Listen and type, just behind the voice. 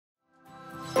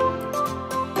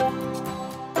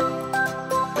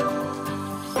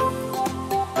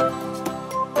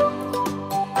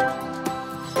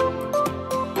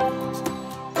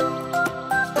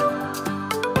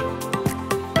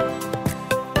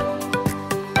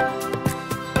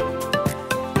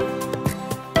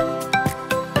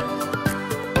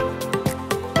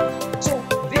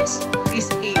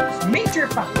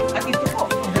At ito po,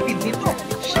 kapatid nito,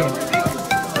 syempre,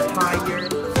 higher.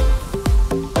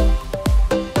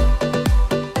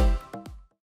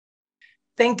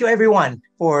 Thank you everyone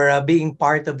for being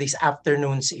part of this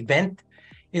afternoon's event.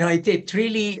 It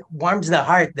really warms the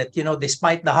heart that,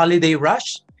 despite the holiday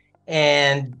rush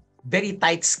and very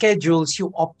tight schedules,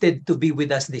 you opted to be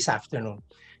with us this afternoon.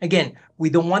 Again, we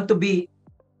don't want to be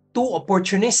too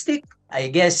opportunistic. I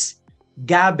guess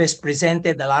Gab has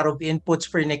presented a lot of inputs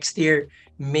for next year.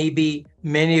 Maybe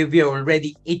many of you are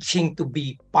already itching to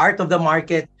be part of the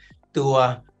market,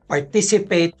 to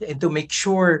participate, and to make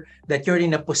sure that you're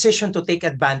in a position to take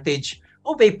advantage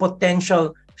of a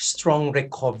potential strong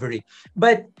recovery.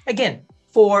 But again,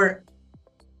 for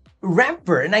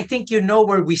Rampver, and I think you know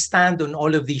where we stand on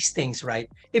all of these things, right?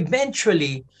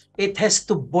 Eventually, it has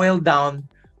to boil down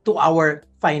to our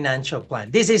financial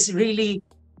plan. This is really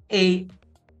a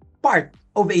part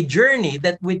of a journey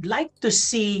that we'd like to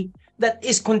see that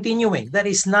is continuing, that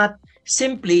is not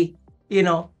simply,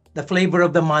 the flavor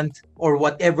of the month or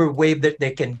whatever wave that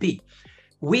there can be.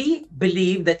 We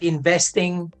believe that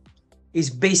investing is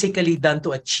basically done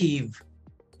to achieve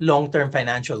long-term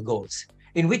financial goals,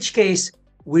 in which case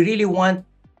we really want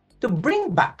to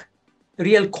bring back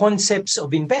real concepts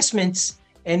of investments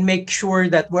and make sure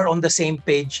that we're on the same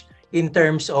page in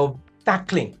terms of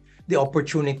tackling the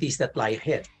opportunities that lie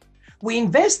ahead. We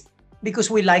invest because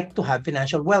we like to have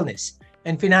financial wellness.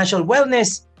 And financial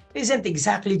wellness isn't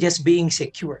exactly just being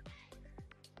secure.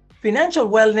 Financial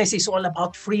wellness is all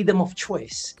about freedom of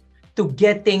choice, to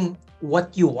getting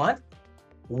what you want,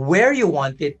 where you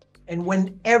want it, and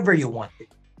whenever you want it.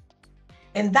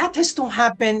 And that has to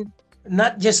happen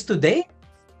not just today,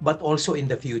 but also in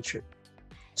the future.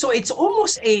 So it's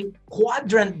almost a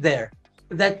quadrant there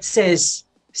that says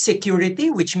security,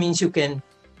 which means you can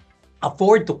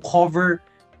afford to cover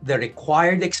the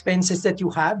required expenses that you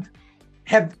have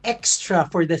extra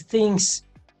for the things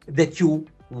that you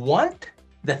want,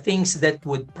 the things that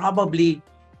would probably,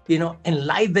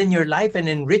 enliven your life and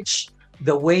enrich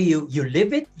the way you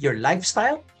live it, your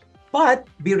lifestyle, but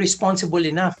be responsible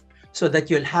enough so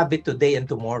that you'll have it today and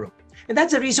tomorrow. And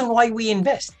that's the reason why we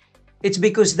invest. It's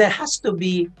because there has to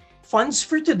be funds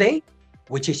for today,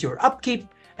 which is your upkeep,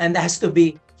 and there has to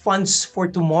be funds for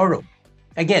tomorrow.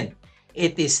 Again,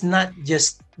 it is not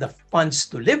just the funds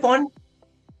to live on,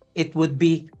 it would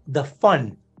be the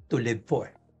fun to live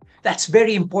for. That's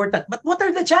very important. But what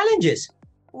are the challenges?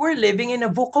 We're living in a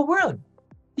VUCA world.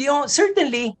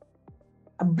 Certainly,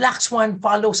 a black swan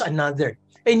follows another.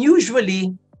 And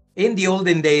usually, in the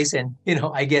olden days, and,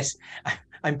 I guess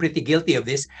I'm pretty guilty of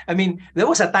this. I mean, there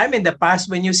was a time in the past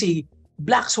when you see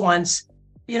black swans,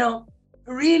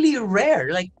 really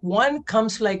rare. Like one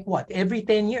comes like what, every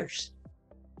 10 years.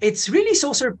 It's really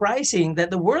so surprising that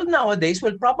the world nowadays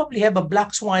will probably have a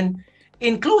black swan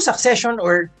in close succession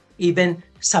or even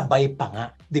sabay pa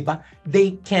nga, di ba?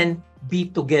 They can be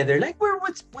together like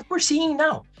what we're seeing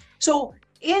now. So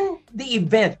in the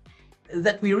event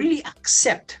that we really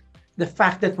accept the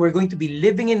fact that we're going to be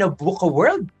living in a VUCA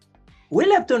world,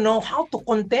 we'll have to know how to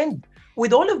contend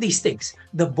with all of these things,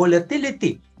 the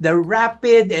volatility, the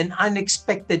rapid and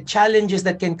unexpected challenges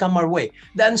that can come our way,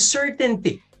 the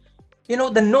uncertainty,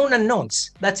 the known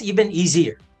unknowns. That's even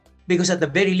easier because at the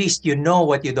very least, you know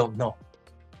what you don't know.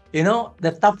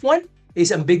 The tough one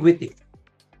is ambiguity.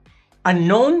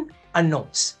 Unknown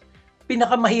unknowns.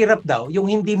 Pinakamahirap daw yung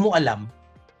hindi mo alam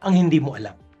ang hindi mo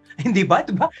alam. Hindi ba?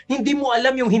 Diba? Hindi mo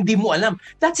alam yung hindi mo alam.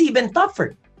 That's even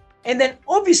tougher. And then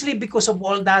obviously because of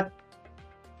all that,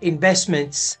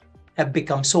 investments have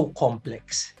become so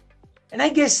complex. And I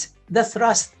guess the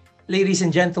thrust, ladies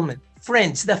and gentlemen,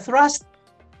 friends, the thrust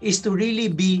is to really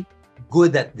be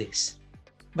good at this.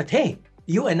 But hey,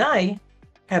 you and I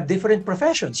have different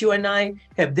professions. You and I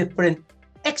have different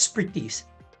expertise,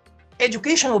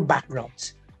 educational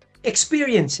backgrounds,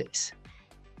 experiences.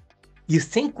 You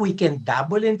think we can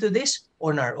dabble into this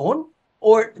on our own?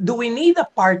 Or do we need a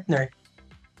partner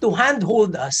to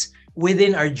handhold us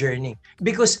within our journey?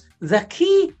 Because the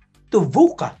key to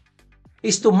VUCA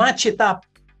is to match it up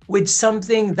with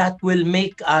something that will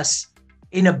make us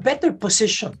in a better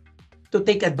position to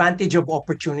take advantage of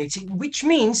opportunity, which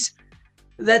means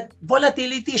that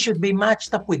volatility should be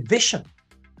matched up with vision.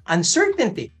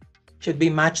 Uncertainty should be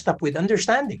matched up with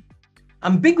understanding.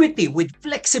 ambiguity with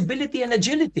flexibility and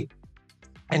agility,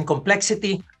 and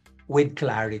complexity with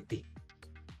clarity.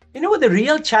 You know what the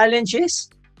real challenge is?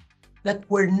 That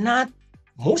we're not,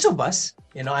 most of us,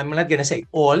 I'm not going to say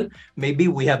all, maybe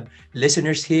we have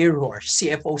listeners here who are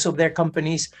CFOs of their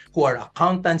companies, who are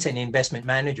accountants and investment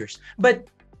managers. But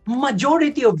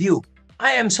majority of you,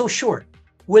 I am so sure,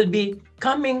 will be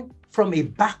coming from a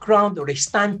background or a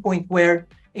standpoint where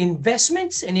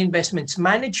investments and investments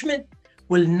management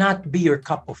will not be your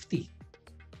cup of tea.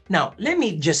 Now, let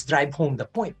me just drive home the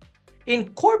point.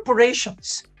 In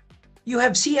corporations, you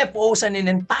have CFOs and an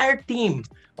entire team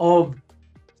of,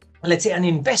 let's say, an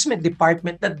investment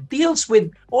department that deals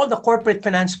with all the corporate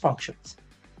finance functions.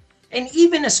 And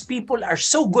even as people are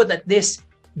so good at this,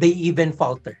 they even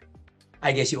falter.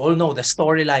 I guess you all know the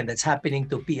storyline that's happening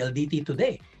to PLDT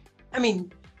today. I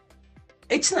mean,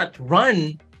 it's not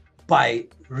run by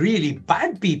really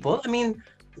bad people. I mean,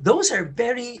 those are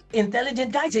very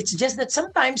intelligent guys. It's just that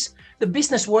sometimes the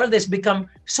business world has become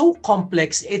so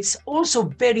complex, it's also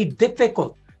very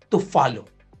difficult to follow.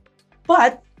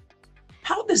 But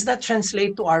how does that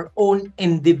translate to our own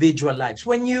individual lives?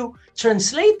 When you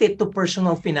translate it to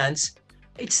personal finance,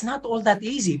 it's not all that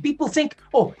easy. People think,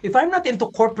 oh, if I'm not into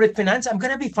corporate finance, I'm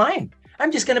going to be fine.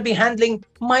 I'm just going to be handling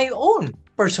my own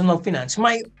personal finance,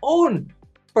 my own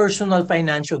personal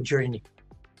financial journey.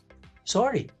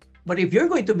 Sorry, but if you're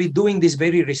going to be doing this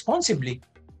very responsibly,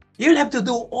 you'll have to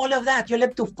do all of that. You'll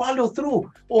have to follow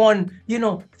through on,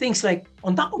 things like,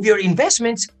 on top of your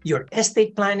investments, your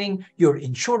estate planning, your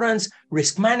insurance,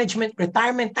 risk management,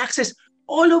 retirement, taxes.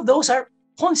 All of those are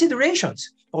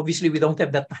considerations. Obviously, we don't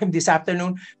have the time this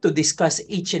afternoon to discuss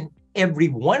each and every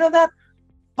one of that,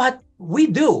 but we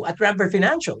do at Rampver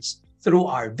Financials. Through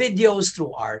our videos,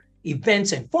 through our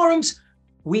events and forums,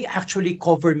 we actually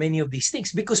cover many of these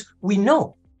things because we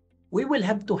know we will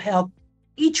have to help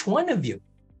each one of you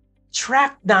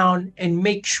track down and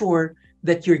make sure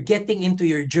that you're getting into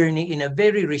your journey in a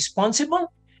very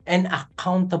responsible and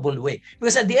accountable way.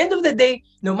 Because at the end of the day,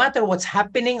 no matter what's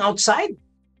happening outside,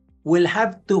 we'll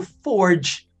have to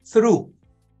forge through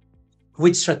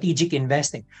with strategic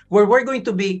investing, where we're going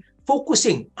to be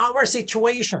focusing our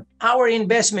situation, our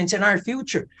investments, and our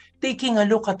future, taking a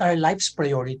look at our life's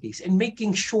priorities and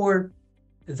making sure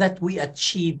that we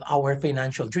achieve our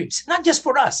financial dreams, not just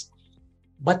for us,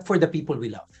 but for the people we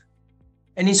love.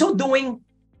 And in so doing,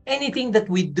 anything that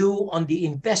we do on the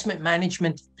investment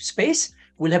management space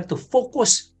will have to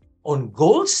focus on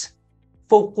goals,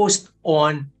 focused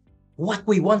on what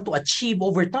we want to achieve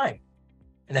over time.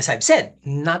 And as I've said,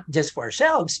 not just for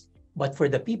ourselves, but for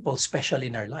the people, especially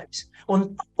in our lives.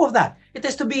 On top of that, it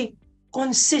has to be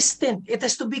consistent. It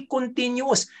has to be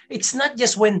continuous. It's not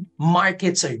just when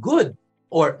markets are good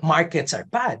or markets are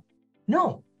bad.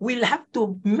 No, we'll have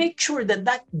to make sure that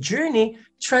that journey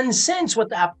transcends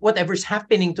whatever's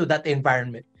happening to that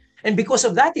environment. And because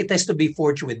of that, it has to be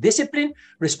forged with discipline,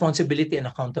 responsibility, and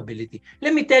accountability.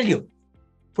 Let me tell you,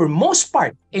 for most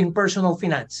part in personal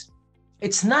finance,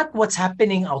 it's not what's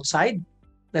happening outside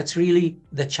that's really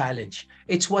the challenge.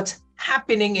 It's what's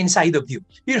happening inside of you.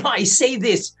 I say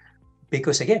this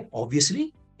because, again,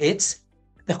 obviously, it's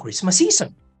the Christmas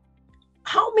season.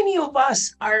 How many of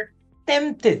us are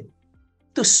tempted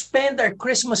to spend our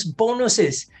Christmas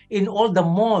bonuses in all the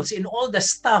malls, in all the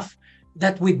stuff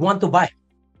that we want to buy?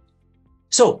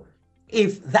 So,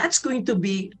 if that's going to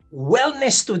be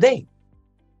wellness today,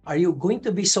 are you going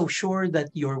to be so sure that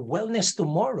your wellness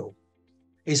tomorrow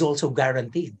is also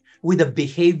guaranteed with the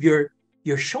behavior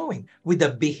you're showing, with the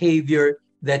behavior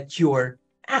that you're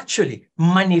actually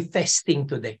manifesting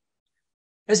today?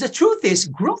 As the truth is,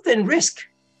 growth and risk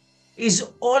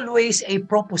is always a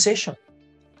proposition.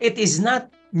 It is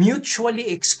not mutually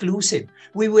exclusive.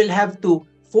 We will have to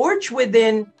forge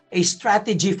within a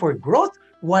strategy for growth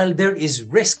while there is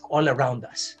risk all around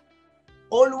us.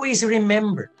 Always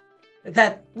remember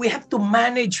that we have to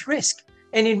manage risk.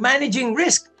 And in managing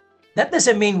risk, that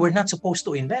doesn't mean we're not supposed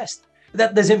to invest.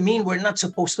 That doesn't mean we're not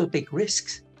supposed to take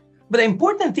risks. But the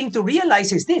important thing to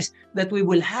realize is this, that we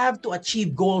will have to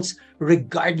achieve goals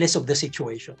regardless of the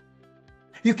situation.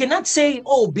 You cannot say,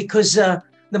 oh, because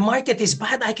the market is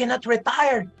bad, I cannot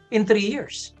retire in 3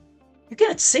 years. You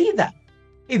cannot say that.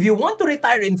 If you want to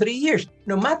retire in 3 years,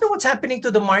 no matter what's happening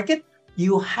to the market,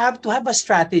 you have to have a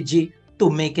strategy to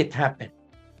make it happen.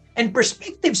 And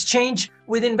perspectives change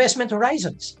with investment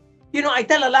horizons. I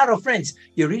tell a lot of friends,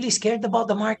 you're really scared about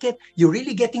the market? You're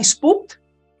really getting spooked?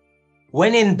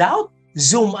 When in doubt,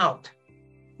 zoom out.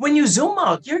 When you zoom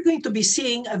out, you're going to be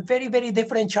seeing a very, very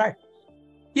different chart.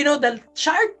 The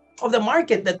chart of the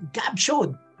market that Gab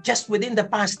showed just within the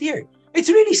past year, it's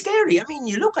really scary. I mean,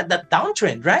 you look at that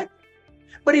downtrend, right?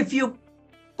 But if you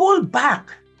pull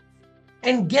back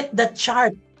and get the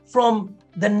chart from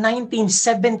the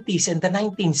 1970s and the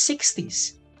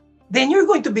 1960s, then you're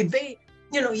going to be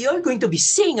you're going to be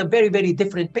seeing a very, very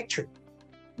different picture.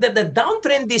 That the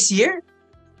downtrend this year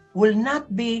will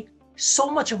not be so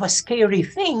much of a scary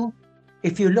thing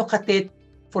if you look at it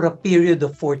for a period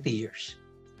of 40 years.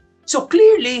 So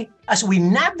clearly, as we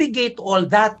navigate all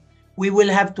that, we will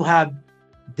have to have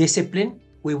discipline.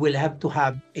 We will have to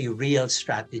have a real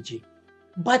strategy.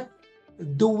 But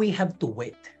do we have to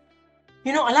wait?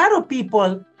 A lot of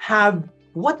people have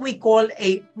what we call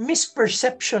a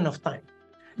misperception of time.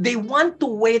 They want to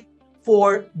wait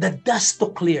for the dust to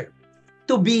clear,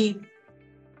 to be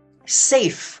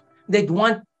safe. They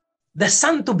want the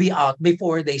sun to be out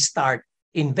before they start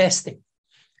investing.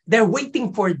 They're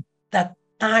waiting for that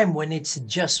time when it's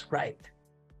just right.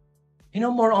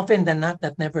 More often than not,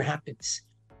 that never happens.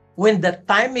 When the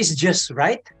time is just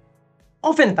right,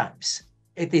 oftentimes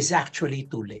it is actually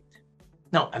too late.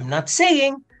 Now, I'm not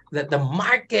saying that the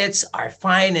markets are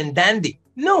fine and dandy.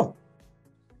 No,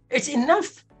 it's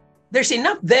enough. There's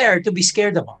enough there to be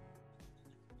scared about.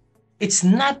 It's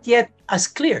not yet as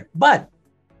clear, but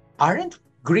aren't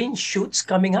green shoots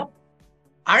coming up?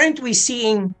 Aren't we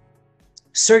seeing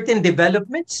certain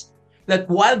developments that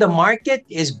while the market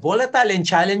is volatile and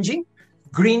challenging,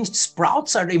 green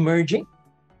sprouts are emerging?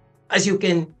 As you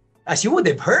would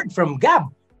have heard from Gab,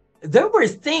 there were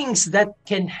things that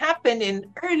can happen in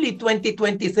early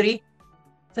 2023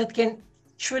 that can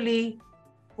actually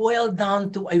boil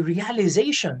down to a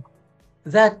realization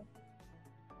that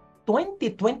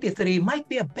 2023 might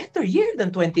be a better year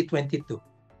than 2022.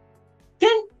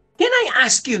 Can I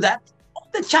ask you that? On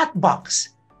the chat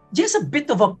box, just a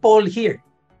bit of a poll here.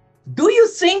 Do you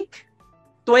think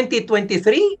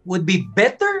 2023 would be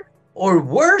better or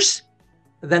worse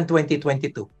than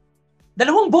 2022?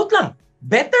 Dalawang vote lang.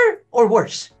 Better or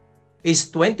worse? Is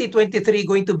 2023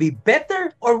 going to be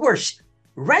better or worse?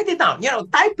 Write it down.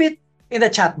 Type it in the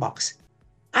chat box.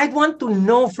 I'd want to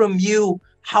know from you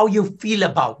how you feel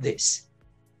about this.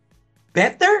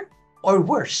 Better or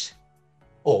worse?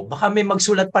 Baka may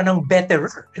magsulat pa ng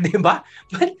betterer, di ba?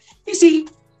 But you see,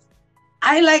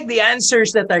 I like the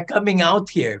answers that are coming out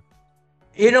here.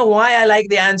 You know why I like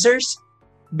the answers?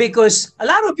 Because a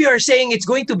lot of you are saying it's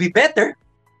going to be better,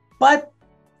 but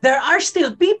there are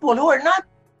still people who are not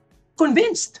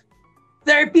convinced.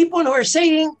 There are people who are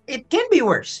saying it can be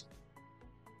worse.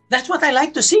 That's what I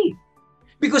like to see.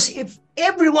 Because if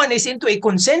everyone is into a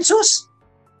consensus,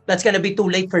 that's going to be too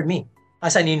late for me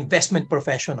as an investment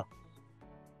professional.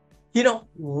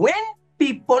 When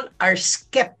people are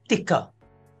skeptical,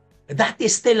 that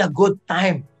is still a good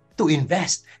time to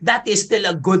invest. That is still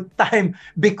a good time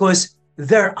because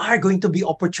there are going to be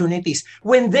opportunities.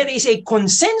 When there is a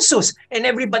consensus and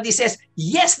everybody says,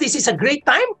 yes, this is a great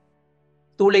time,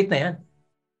 too late na yan.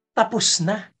 Tapos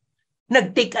na.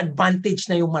 Nag-take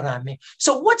advantage na yung marami.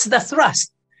 So what's the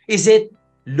thrust? Is it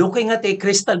looking at a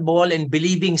crystal ball and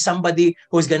believing somebody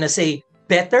who's gonna say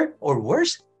better or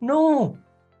worse? No.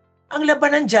 Ang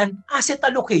labanan dyan, asset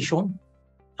allocation.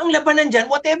 Ang labanan dyan,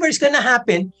 whatever is gonna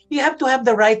happen, you have to have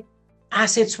the right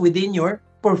assets within your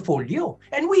portfolio.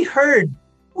 And we heard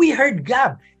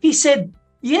Gab. He said,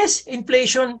 yes,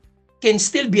 inflation can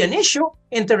still be an issue.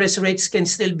 Interest rates can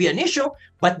still be an issue.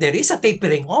 But there is a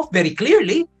tapering off very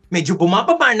clearly. Medyo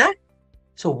bumababa na.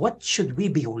 So what should we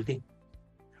be holding?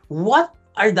 What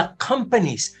are the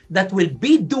companies that will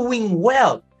be doing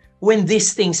well when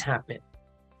these things happen?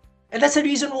 And that's the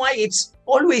reason why it's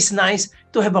always nice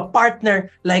to have a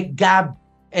partner like Gab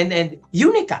and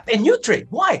Unicap and UTrade.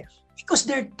 Why? Because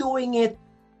they're doing it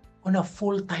on a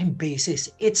full-time basis.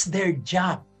 It's their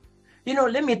job.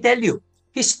 Let me tell you,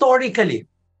 historically,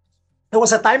 there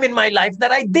was a time in my life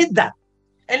that I did that.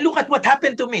 And look at what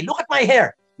happened to me. Look at my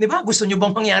hair. Diba? Gusto nyo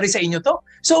bang mangyari sa inyo to?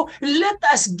 So let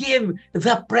us give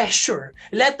the pressure.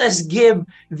 Let us give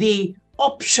the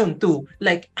option to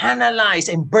analyze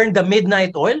and burn the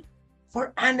midnight oil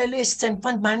for analysts and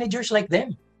fund managers like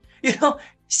them.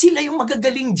 Sila yung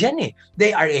magagaling dyan eh. They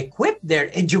are equipped,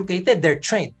 they're educated, they're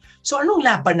trained. So anong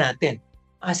laban natin?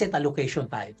 Asset allocation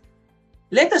tayo.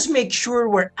 Let us make sure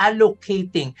we're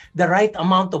allocating the right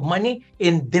amount of money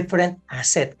in different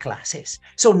asset classes.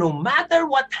 So no matter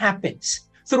what happens,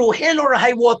 through hell or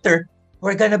high water,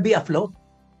 we're gonna be afloat.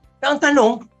 Ang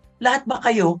tanong, lahat ba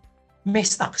kayo may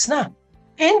stocks na?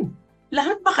 And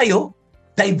lahat ba kayo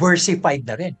diversified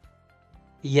na rin?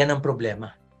 Yan ang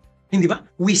problema. Hindi ba?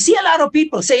 We see a lot of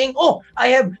people saying,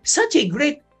 I have such a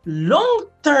great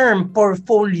long-term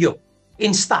portfolio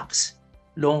in stocks.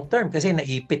 long term kasi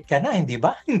naipit ka na, hindi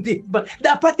ba? Hindi ba?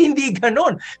 Dapat hindi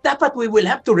ganon. Dapat we will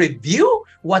have to review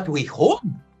what we hold.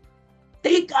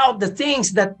 Take out the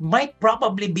things that might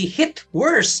probably be hit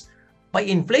worse by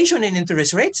inflation and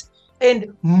interest rates and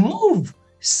move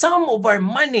some of our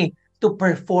money to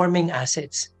performing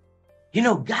assets. You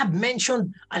know, Gab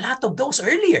mentioned a lot of those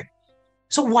earlier.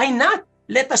 So why not?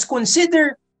 Let us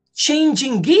consider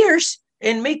changing gears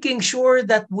and making sure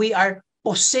that we are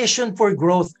positioned for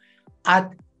growth at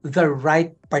the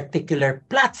right particular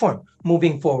platform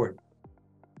moving forward.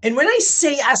 And when I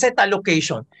say asset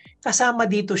allocation, kasama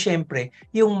dito syempre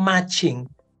yung matching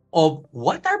of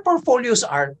what our portfolios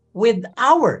are with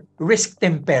our risk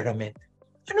temperament.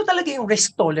 Ano talaga yung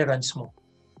risk tolerance mo?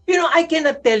 You know, I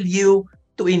cannot tell you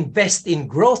to invest in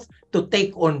growth, to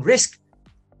take on risk,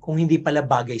 kung hindi pala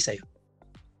bagay sa'yo.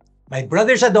 My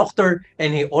brother's a doctor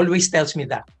and he always tells me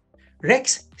that.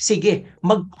 Rex, sige,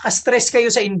 magpa-stress kayo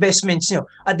sa investments nyo.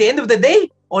 At the end of the day,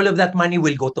 all of that money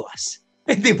will go to us.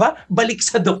 Di ba? Balik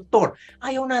sa doktor.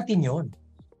 Ayaw natin yon.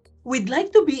 We'd like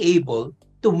to be able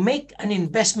to make an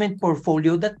investment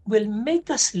portfolio that will make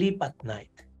us sleep at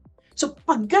night. So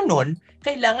pag ganon,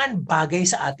 kailangan bagay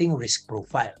sa ating risk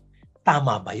profile.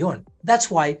 Tama ba yon? That's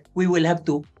why we will have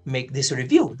to make this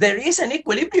review. There is an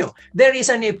equilibrium. There is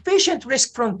an efficient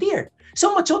risk frontier.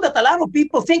 So much so that a lot of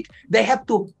people think they have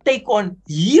to take on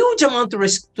huge amount of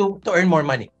risk to earn more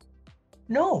money.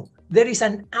 No, there is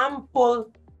an ample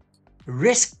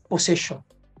risk position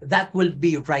that will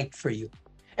be right for you.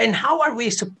 And how are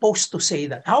we supposed to say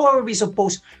that? How are we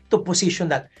supposed to position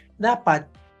that? Dapat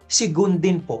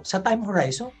sigundin po sa time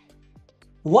horizon.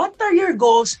 What are your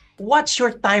goals? What's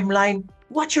your timeline?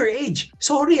 What's your age?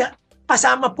 Sorry,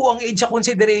 kasama po ang age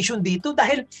consideration dito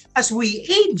dahil as we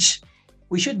age,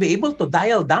 we should be able to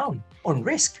dial down on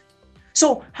risk.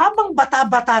 So habang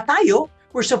bata-bata tayo,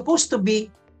 we're supposed to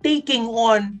be taking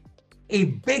on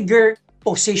a bigger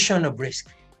position of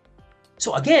risk.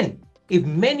 So again, if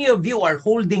many of you are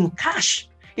holding cash,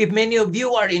 if many of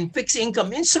you are in fixed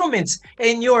income instruments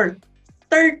and you're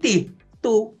 30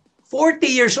 to 40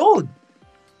 years old,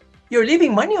 you're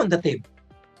leaving money on the table.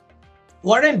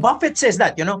 Warren Buffett says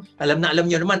that, you know, alam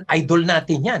nyo naman, idol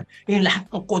natin yan. Yung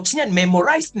lahat ng quotes niyan,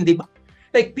 memorized, hindi ba?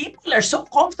 Like people are so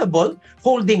comfortable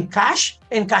holding cash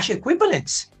and cash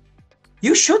equivalents.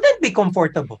 You shouldn't be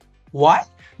comfortable. Why?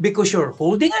 Because you're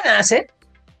holding an asset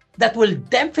that will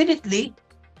definitely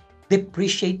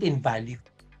depreciate in value,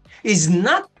 is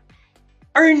not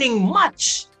earning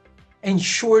much, and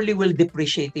surely will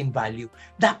depreciate in value.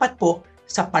 Dapat po,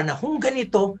 sa panahong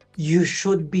ganito, you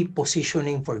should be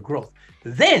positioning for growth.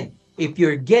 Then, if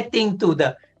you're getting to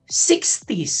the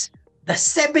 60s, the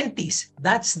 70s,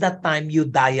 that's the time you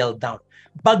dial down.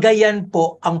 Bagayan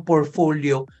po ang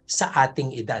portfolio sa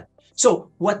ating edad. So,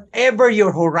 whatever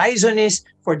your horizon is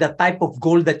for the type of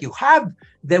goal that you have,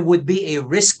 there would be a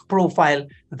risk profile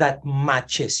that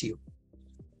matches you.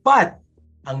 But,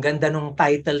 ang ganda ng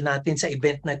title natin sa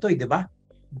event na ito, di ba?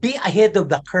 Be ahead of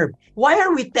the curve. Why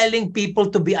are we telling people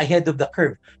to be ahead of the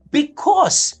curve?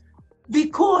 Because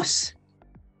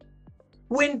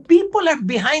when people are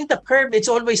behind the curve, it's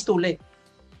always too late.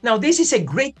 Now, this is a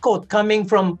great quote coming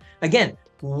from, again,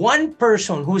 one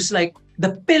person who's like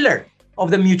the pillar of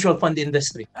the mutual fund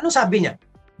industry. Ano sabi niya?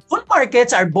 Bull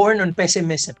markets are born on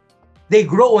pessimism. They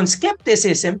grow on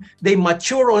skepticism, they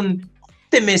mature on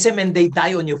optimism, and they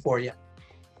die on euphoria.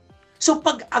 So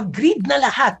pag agreed na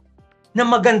lahat na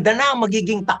maganda na ang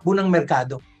magiging takbo ng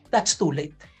merkado, that's too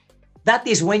late. That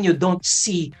is when you don't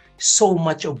see so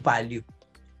much of value.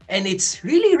 And it's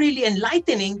really, really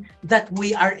enlightening that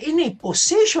we are in a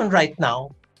position right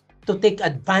now to take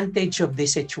advantage of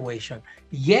this situation.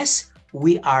 Yes,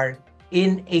 we are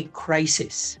in a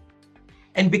crisis.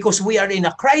 And because we are in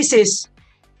a crisis,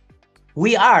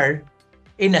 we are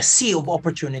in a sea of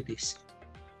opportunities.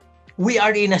 We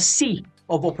are in a sea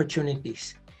of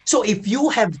opportunities. So if you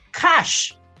have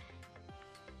cash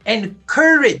and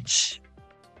courage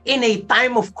in a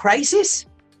time of crisis,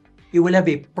 you will have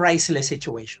a priceless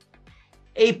situation.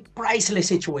 A priceless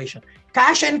situation.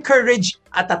 Cash and courage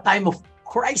at a time of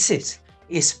crisis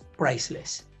is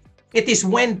priceless. It is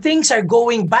when things are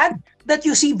going bad that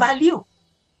you see value.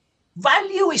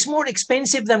 Value is more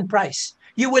expensive than price.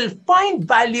 You will find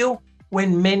value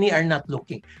when many are not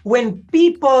looking. When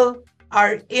people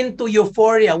are into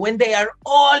euphoria, when they are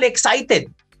all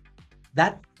excited,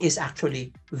 that is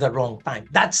actually the wrong time.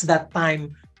 That's the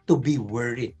time to be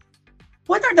worried.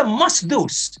 What are the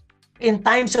must-dos in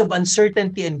times of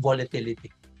uncertainty and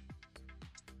volatility?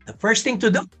 The first thing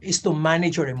to do is to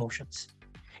manage your emotions.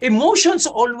 Emotions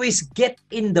always get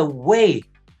in the way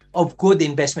of good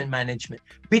investment management.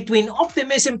 Between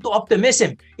optimism to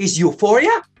optimism is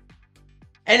euphoria,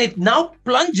 and it now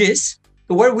plunges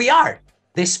to where we are,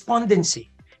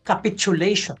 despondency,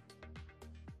 capitulation.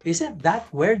 Isn't that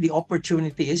where the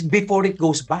opportunity is before it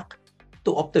goes back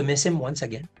to optimism once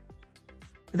again?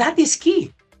 That is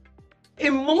key.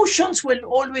 Emotions will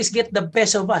always get the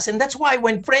best of us. And that's why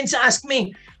when friends ask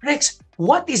me, Rex,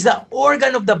 what is the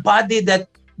organ of the body that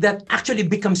actually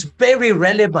becomes very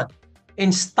relevant in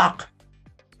stock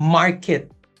market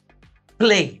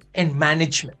play and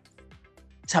management?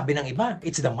 Sabi ng iba,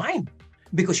 it's the mind.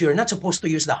 Because you're not supposed to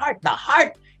use the heart. The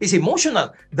heart is emotional.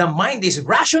 The mind is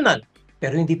rational.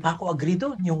 Pero hindi pa ako agree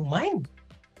doon. Yung mind,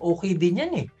 okay din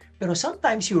yan eh. Pero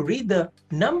sometimes you read the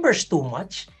numbers too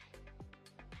much,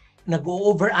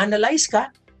 nag-overanalyze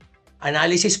ka,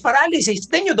 analysis paralysis,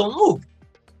 then you don't move.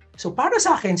 So para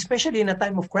sa akin, especially in a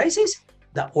time of crisis,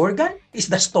 the organ is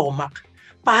the stomach.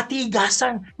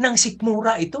 Patigasan ng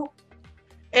sikmura ito.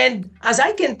 And as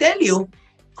I can tell you,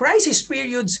 crisis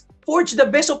periods forge the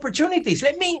best opportunities.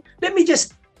 Let me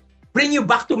just bring you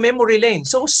back to memory lane.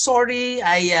 So sorry,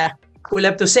 I will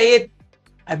have to say it.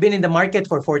 I've been in the market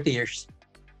for 40 years.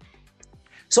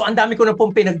 So ang dami ko na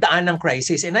pong pinagdaan ng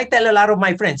crisis. And I tell a lot of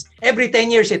my friends, every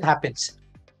 10 years it happens.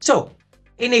 So,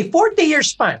 in a 40-year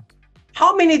span,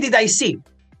 how many did I see?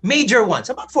 Major ones,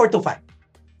 about 4 to 5.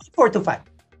 4 to 5.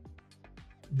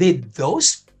 Did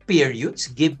those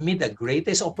periods give me the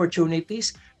greatest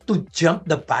opportunities to jump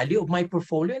the value of my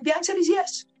portfolio? And the answer is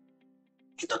yes.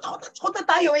 Ito na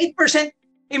tayo, 8%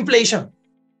 inflation.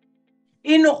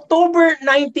 In October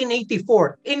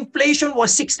 1984, inflation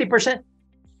was 60%.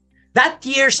 That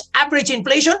year's average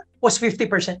inflation was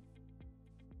 50%.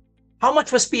 How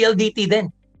much was PLDT then?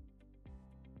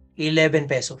 11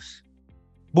 pesos.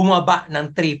 Bumaba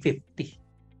ng 350.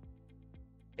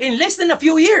 In less than a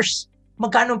few years,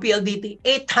 magkano PLDT?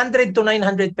 800 to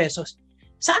 900 pesos.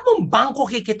 Saan mong bangko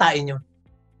kikitain yun?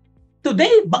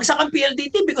 Today, bagsak ang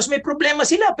PLDT because may problema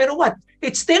sila. Pero what?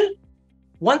 It's still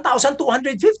 1,250.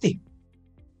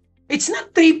 It's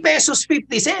not 3 pesos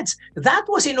 50 cents. That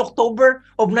was in October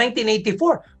of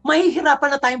 1984.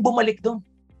 Mahihirapan na tayong bumalik doon.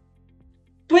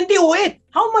 2008,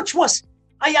 how much was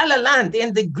Ayala Land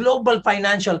in the global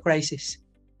financial crisis?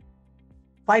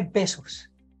 5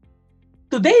 pesos.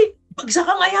 Today, bagsak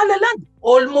ang Ayala Land.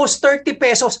 Almost 30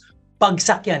 pesos.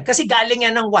 Bagsak yan. Kasi galing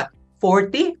yan ng what?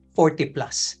 40, 40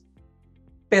 plus.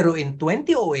 Pero in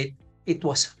 2008, it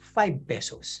was 5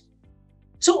 pesos.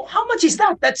 So how much is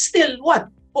that? That's still what?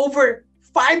 Over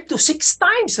 5 to 6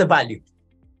 times the value.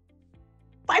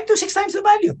 5 to 6 times the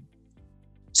value.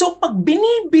 So pag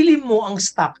binibili mo ang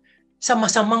stock sa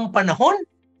masamang panahon,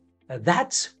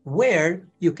 that's where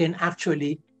you can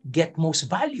actually get most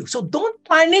value. So don't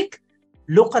panic.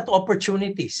 Look at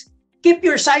opportunities. Keep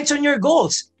your sights on your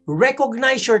goals.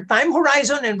 Recognize your time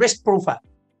horizon and risk profile.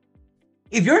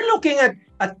 If you're looking at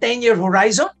a 10-year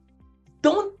horizon,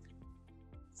 don't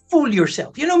fool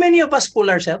yourself. You know, many of us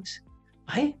fool ourselves.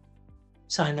 Ay,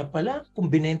 sana pala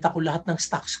kung binenta ko lahat ng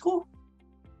stocks ko,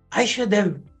 I should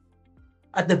have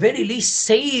at the very least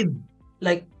saved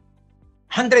like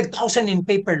 100,000 in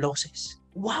paper losses.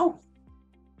 Wow!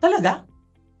 Talaga?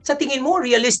 Sa tingin mo,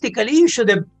 realistically, you should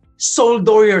have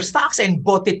sold all your stocks and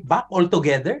bought it back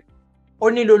altogether?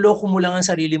 Or niloloko mo lang ang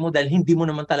sarili mo dahil hindi mo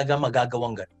naman talaga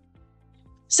magagawang ganun?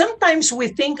 Sometimes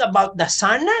we think about the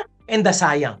sana and the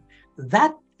sayang.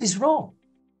 That is wrong.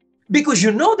 Because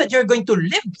you know that you're going to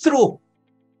live through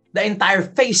the entire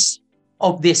phase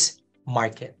of this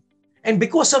market. And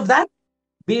because of that,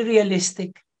 be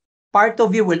realistic. Part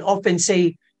of you will often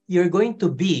say, you're going to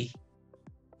be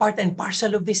part and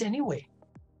parcel of this anyway.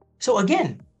 So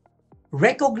again,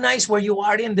 recognize where you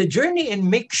are in the journey and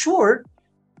make sure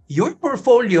your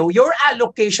portfolio, your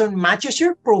allocation matches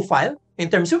your profile in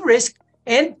terms of risk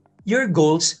and your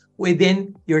goals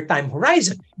within your time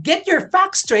horizon. Get your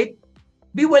facts straight.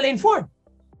 Be well informed.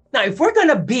 Now, if we're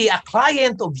going to be a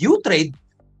client of UTrade,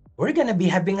 we're going to be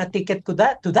having a ticket to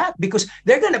that because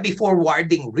they're going to be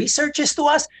forwarding researches to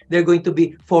us. They're going to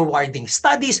be forwarding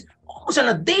studies almost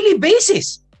on a daily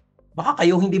basis. Baka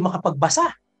kayo hindi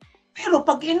makapagbasa. Pero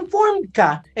pag informed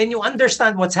ka and you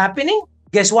understand what's happening,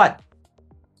 guess what?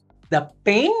 The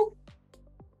pain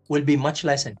will be much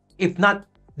lessened, if not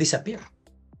disappear.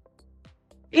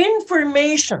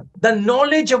 Information, the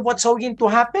knowledge of what's going to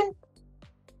happen,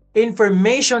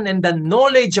 information and the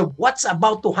knowledge of what's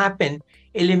about to happen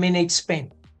eliminates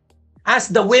pain.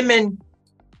 Ask the women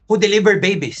who deliver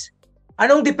babies.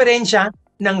 Anong diferensya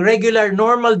ng regular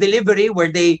normal delivery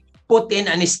where they put in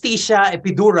anesthesia,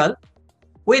 epidural,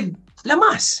 with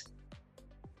lamas?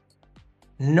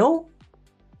 No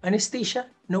anesthesia,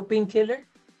 no painkiller,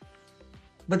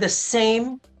 but the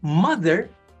same mother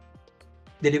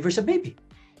delivers a baby.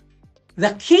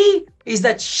 The key is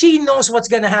that she knows what's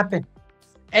going to happen.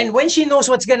 And when she knows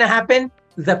what's going to happen,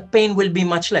 the pain will be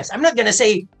much less. I'm not going to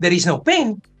say there is no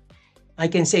pain. I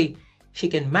can say she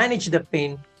can manage the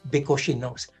pain because she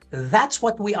knows. That's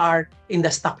what we are in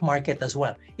the stock market as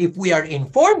well. If we are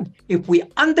informed, if we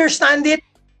understand it,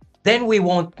 then we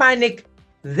won't panic.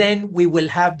 Then we will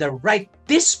have the right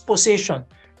disposition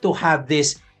to have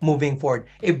this moving forward.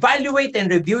 Evaluate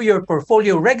and review your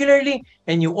portfolio regularly.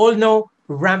 And you all know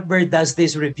Rampver does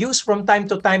these reviews from time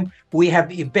to time. We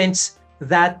have events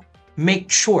that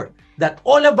make sure that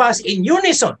all of us in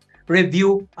unison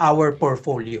review our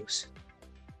portfolios.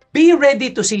 Be ready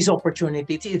to seize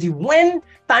opportunities. When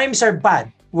times are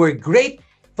bad, where great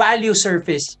value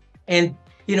surface, and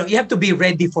you have to be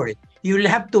ready for it. You'll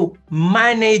have to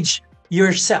manage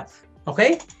yourself.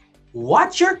 Okay?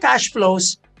 Watch your cash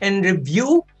flows and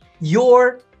review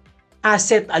your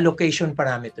asset allocation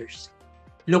parameters.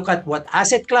 Look at what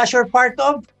asset class you're part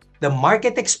of, the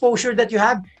market exposure that you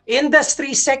have,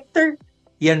 industry sector.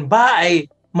 Yan ba ay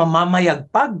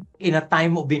mamamayagpag in a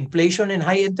time of inflation and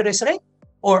high interest rate?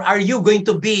 Or are you going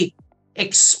to be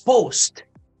exposed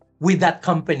with that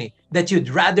company that you'd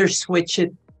rather switch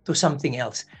it to something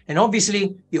else? And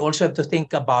obviously, you also have to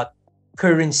think about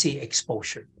currency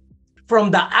exposure. From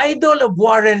the idol of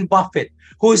Warren Buffett,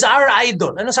 who's our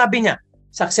idol, ano sabi niya?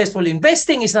 Successful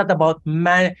investing is about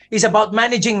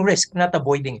managing risk, not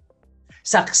avoiding it.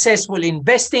 Successful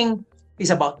investing is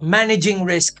about managing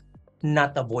risk,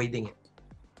 not avoiding it.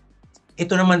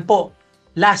 Ito naman po,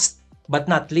 last but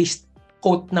not least,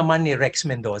 quote naman ni Rex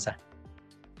Mendoza.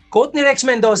 Quote ni Rex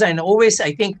Mendoza, and always,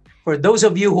 I think, for those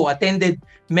of you who attended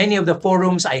many of the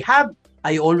forums I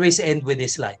always end with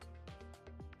this line.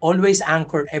 Always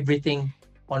anchor everything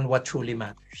on what truly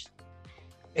matters.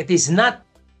 It is not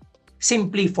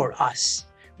simply for us.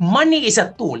 Money is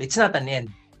a tool. It's not an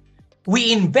end.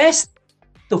 We invest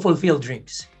to fulfill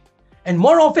dreams. And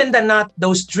more often than not,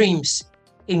 those dreams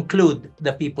include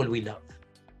the people we love.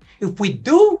 If we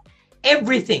do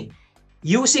everything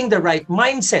using the right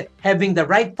mindset, having the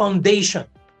right foundation,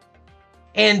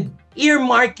 and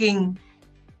earmarking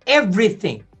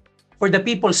everything for the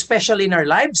people special in our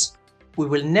lives, we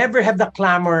will never have the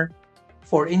clamor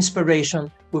for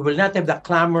inspiration. We will not have the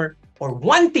clamor or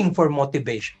wanting for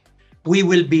motivation. We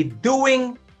will be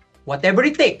doing whatever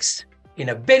it takes in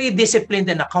a very disciplined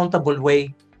and accountable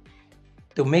way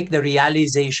to make the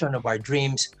realization of our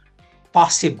dreams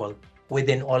possible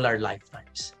within all our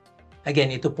lifetimes.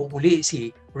 Again, ito po uli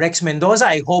si Rex Mendoza.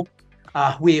 I hope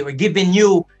we are giving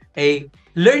you a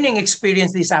learning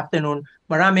experience this afternoon.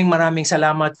 Maraming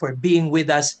salamat for being with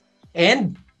us.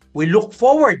 And we look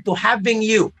forward to having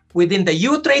you within the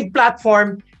UTrade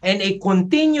platform and a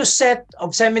continuous set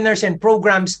of seminars and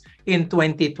programs in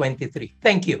 2023.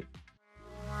 Thank you.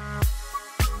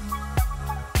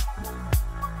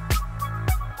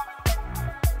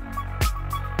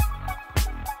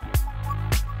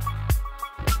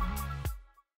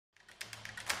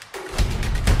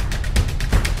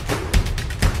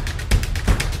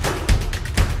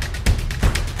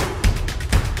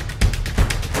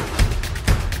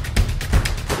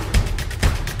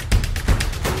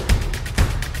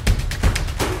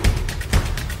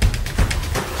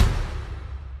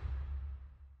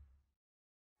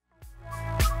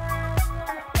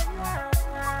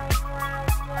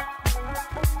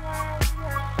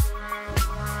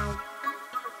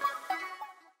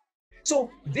 So,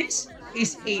 this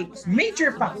is a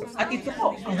major factor. At ito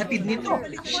po, ang hatid nito,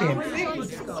 syempre,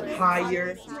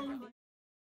 higher